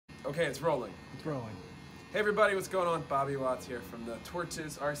Okay, it's rolling. It's rolling. Hey everybody, what's going on? Bobby Watts here from the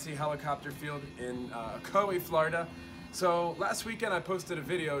Torches RC helicopter field in Coe, Florida. So last weekend I posted a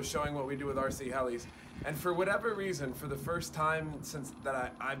video showing what we do with RC helis, and for whatever reason, for the first time since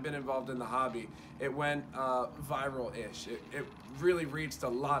that I've been involved in the hobby, it went viral-ish. It really reached a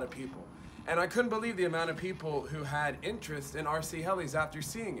lot of people. And I couldn't believe the amount of people who had interest in RC helis after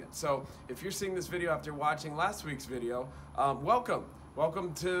seeing it. So if you're seeing this video after watching last week's video, welcome.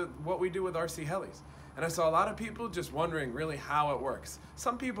 Welcome to what we do with RC helis. And I saw a lot of people just wondering really how it works.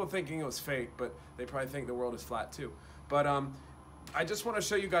 Some people thinking it was fake, but they probably think the world is flat too. But I just want to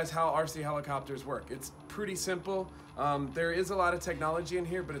show you guys how RC helicopters work. It's pretty simple. There is a lot of technology in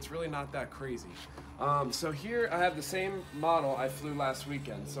here, but it's really not that crazy. So here I have the same model I flew last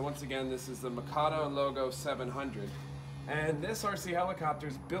weekend. So once again, this is the Mikado Logo 700. And this RC helicopter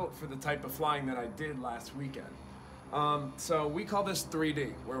is built for the type of flying that I did last weekend. So we call this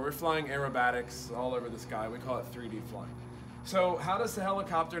 3D, where we're flying aerobatics all over the sky. We call it 3D flying. So how does the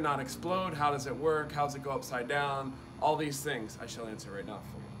helicopter not explode? How does it work? How does it go upside down? All these things I shall answer right now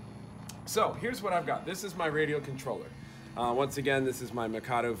for you. So here's what I've got. This is my radio controller. Once again, this is my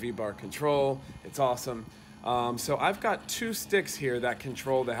Mikado V-bar control. It's awesome. So I've got two sticks here that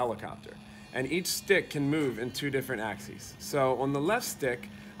control the helicopter, and each stick can move in two different axes. So on the left stick,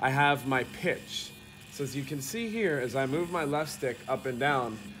 I have my pitch. So as you can see here, as I move my left stick up and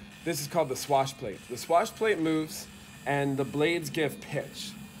down, this is called the swash plate. The swash plate moves and the blades give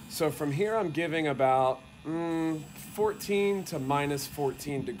pitch. So from here I'm giving about 14 to minus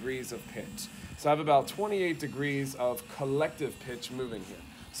 14 degrees of pitch. So I have about 28 degrees of collective pitch moving here.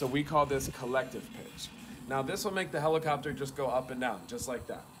 So we call this collective pitch. Now this will make the helicopter just go up and down, just like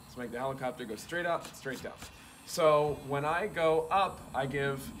that. So make the helicopter go straight up, straight down. So when I go up, I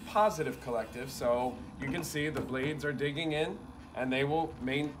give positive collective. So you can see the blades are digging in, and they will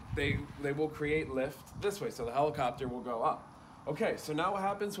create lift this way. So the helicopter will go up. Okay, so now what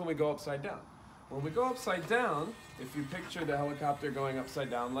happens when we go upside down? When we go upside down, if you picture the helicopter going upside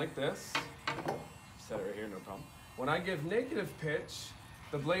down like this, set it right here, no problem. When I give negative pitch,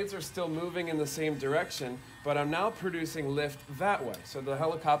 the blades are still moving in the same direction, but I'm now producing lift that way. So the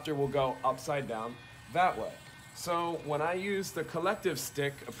helicopter will go upside down that way. So when I use the collective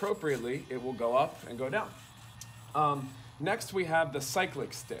stick appropriately, it will go up and go down. Next we have the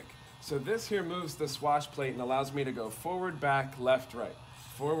cyclic stick. So this here moves the swash plate and allows me to go forward, back, left, right.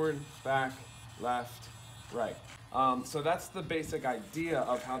 Forward, back, left, right. So that's the basic idea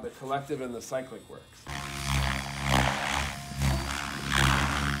of how the collective and the cyclic works.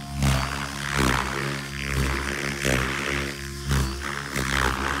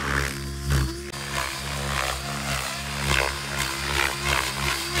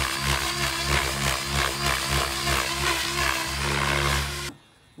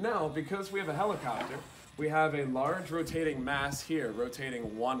 Now, because we have a helicopter, we have a large rotating mass here,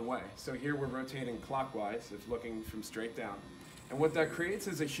 rotating one way. So here we're rotating clockwise, if looking from straight down. And what that creates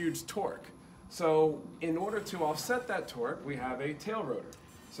is a huge torque. So in order to offset that torque, we have a tail rotor.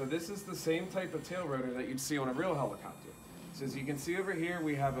 So this is the same type of tail rotor that you'd see on a real helicopter. So as you can see over here,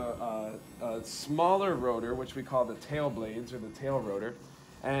 we have a smaller rotor, which we call the tail blades, or the tail rotor.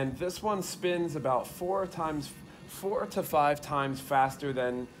 And this one spins about 4 to 5 times faster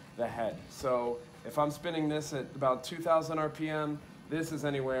than the head. So if I'm spinning this at about 2,000 RPM, this is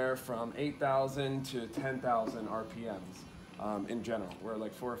anywhere from 8,000 to 10,000 RPMs in general. We're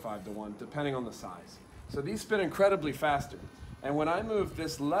like 4 or 5 to 1, depending on the size. So these spin incredibly faster. And when I move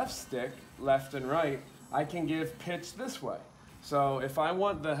this left stick, left and right, I can give pitch this way. So if I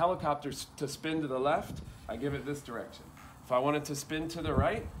want the helicopter to spin to the left, I give it this direction. If I want it to spin to the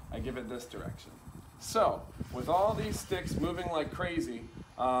right, I give it this direction. So, with all these sticks moving like crazy,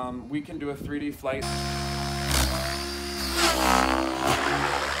 we can do a 3D flight.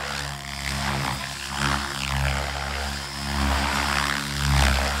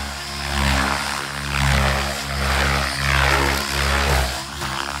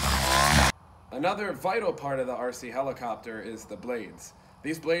 Another vital part of the RC helicopter is the blades.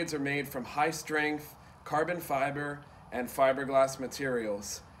 These blades are made from high-strength carbon fiber and fiberglass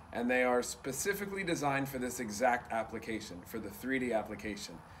materials, and they are specifically designed for this exact application, for the 3D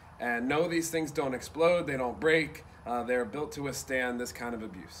application. And no, these things don't explode, they don't break, they're built to withstand this kind of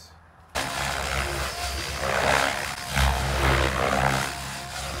abuse.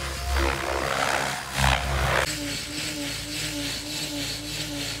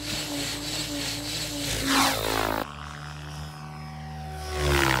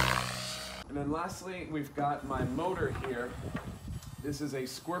 And then lastly, we've got my motor here. This is a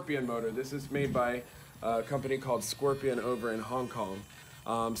Scorpion motor. This is made by a company called Scorpion over in Hong Kong.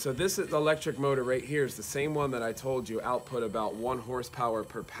 So this electric motor right here is the same one that I told you output about 1 horsepower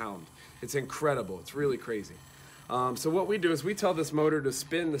per pound. It's incredible. It's really crazy. So what we do is we tell this motor to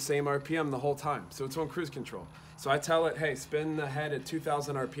spin the same RPM the whole time. So it's on cruise control. So I tell it, hey, spin the head at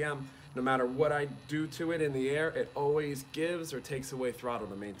 2,000 RPM. No matter what I do to it in the air, it always gives or takes away throttle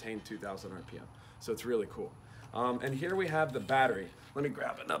to maintain 2,000 RPM. So it's really cool. And here we have the battery. Let me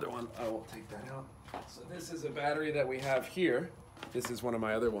grab another one. I won't take that out. So this is a battery that we have here. This is one of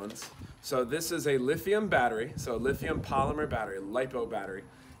my other ones. So this is a lithium battery, so a lithium polymer battery, LiPo battery.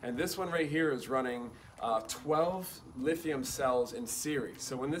 And this one right here is running 12 lithium cells in series.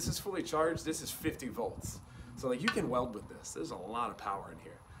 So when this is fully charged, this is 50 volts. So like you can weld with this. There's a lot of power in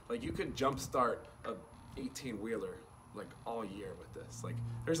here. Like you could jump start a 18-wheeler like all year with this. Like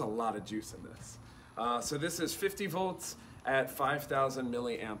there's a lot of juice in this. So this is 50 volts at 5,000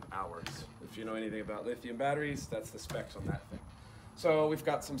 milliamp hours. If you know anything about lithium batteries, that's the specs on that thing. So we've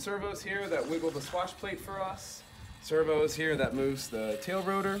got some servos here that wiggle the swash plate for us. Servos here that moves the tail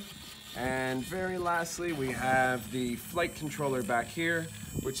rotor. And very lastly, we have the flight controller back here,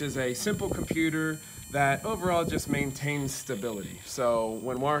 which is a simple computer that overall just maintains stability. So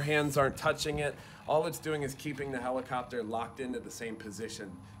when our hands aren't touching it, all it's doing is keeping the helicopter locked into the same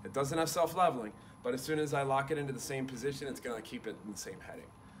position. It doesn't have self-leveling, but as soon as I lock it into the same position, it's gonna keep it in the same heading.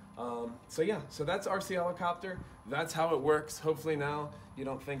 So yeah, so that's RC Helicopter. That's how it works. Hopefully now you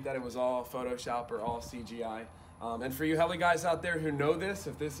don't think that it was all Photoshop or all CGI. And for you heli guys out there who know this,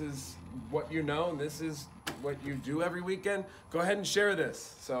 if this is what you know and this is what you do every weekend, go ahead and share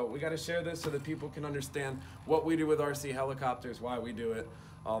this. So we got to share this so that people can understand what we do with RC helicopters, why we do it,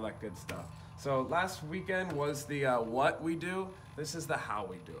 all that good stuff. So last weekend was the what we do. This is the how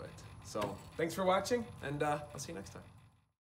we do it. So thanks for watching, and I'll see you next time.